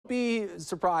be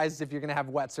surprised if you're going to have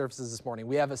wet surfaces this morning.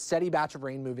 We have a steady batch of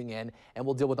rain moving in, and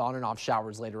we'll deal with on and off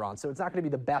showers later on. So it's not going to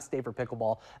be the best day for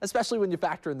pickleball, especially when you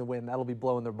factor in the wind. That'll be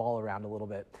blowing their ball around a little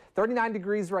bit. 39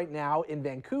 degrees right now in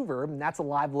Vancouver, and that's a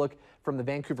live look from the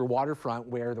Vancouver waterfront,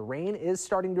 where the rain is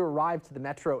starting to arrive to the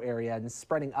metro area and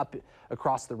spreading up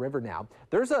across the river now.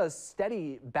 There's a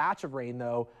steady batch of rain,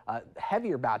 though, a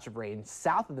heavier batch of rain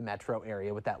south of the metro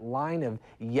area with that line of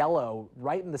yellow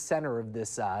right in the center of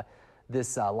this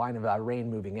line of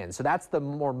rain moving in. So that's the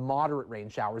more moderate rain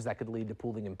showers that could lead to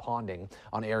pooling and ponding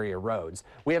on area roads.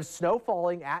 We have snow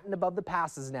falling at and above the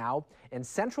passes now, and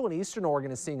central and eastern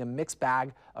Oregon is seeing a mixed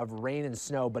bag of rain and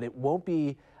snow, but it won't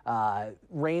be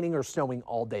raining or snowing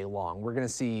all day long. We're going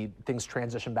to see things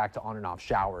transition back to on and off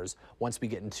showers once we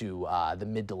get into the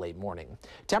mid to late morning.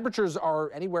 Temperatures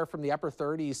are anywhere from the upper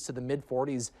 30s to the mid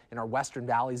 40s in our western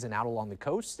valleys and out along the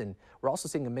coast, and we're also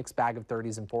seeing a mixed bag of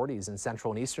 30s and 40s in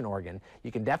central and eastern Oregon.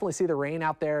 You can definitely see the rain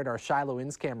out there at our Shiloh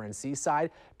Inns camera in Seaside,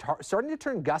 starting to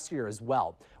turn gustier as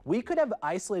well. We could have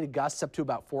isolated gusts up to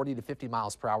about 40 to 50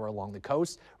 miles per hour along the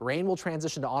coast. Rain will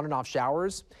transition to on and off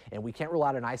showers, and we can't rule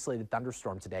out an isolated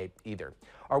thunderstorm today either.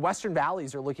 Our western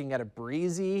valleys are looking at a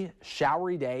breezy,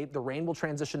 showery day. The rain will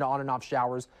transition to on and off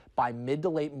showers by mid to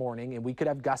late morning, and we could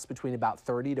have gusts between about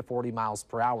 30 to 40 miles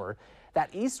per hour. That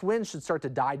east wind should start to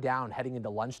die down heading into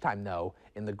lunchtime, though,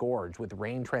 in the gorge, with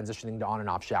rain transitioning to on and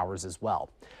off showers as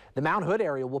well. The Mount Hood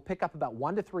area will pick up about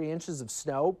 1 to 3 inches of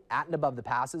snow at and above the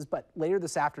passes, but later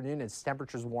this afternoon, as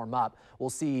temperatures warm up, we'll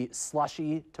see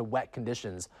slushy to wet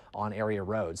conditions on area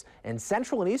roads. And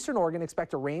central and eastern Oregon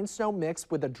expect a rain-snow mix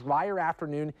with a drier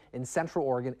afternoon in central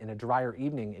Oregon and a drier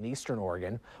evening in eastern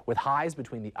Oregon, with highs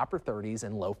between the upper 30s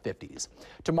and low 50s.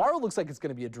 Tomorrow looks like it's going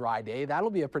to be a dry day. That'll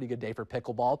be a pretty good day for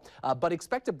pickleball, but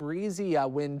expect a breezy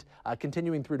wind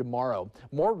continuing through tomorrow.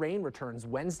 More rain returns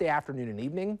Wednesday afternoon and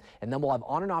evening, and then we'll have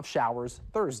on and off showers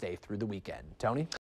Thursday through the weekend. Tony?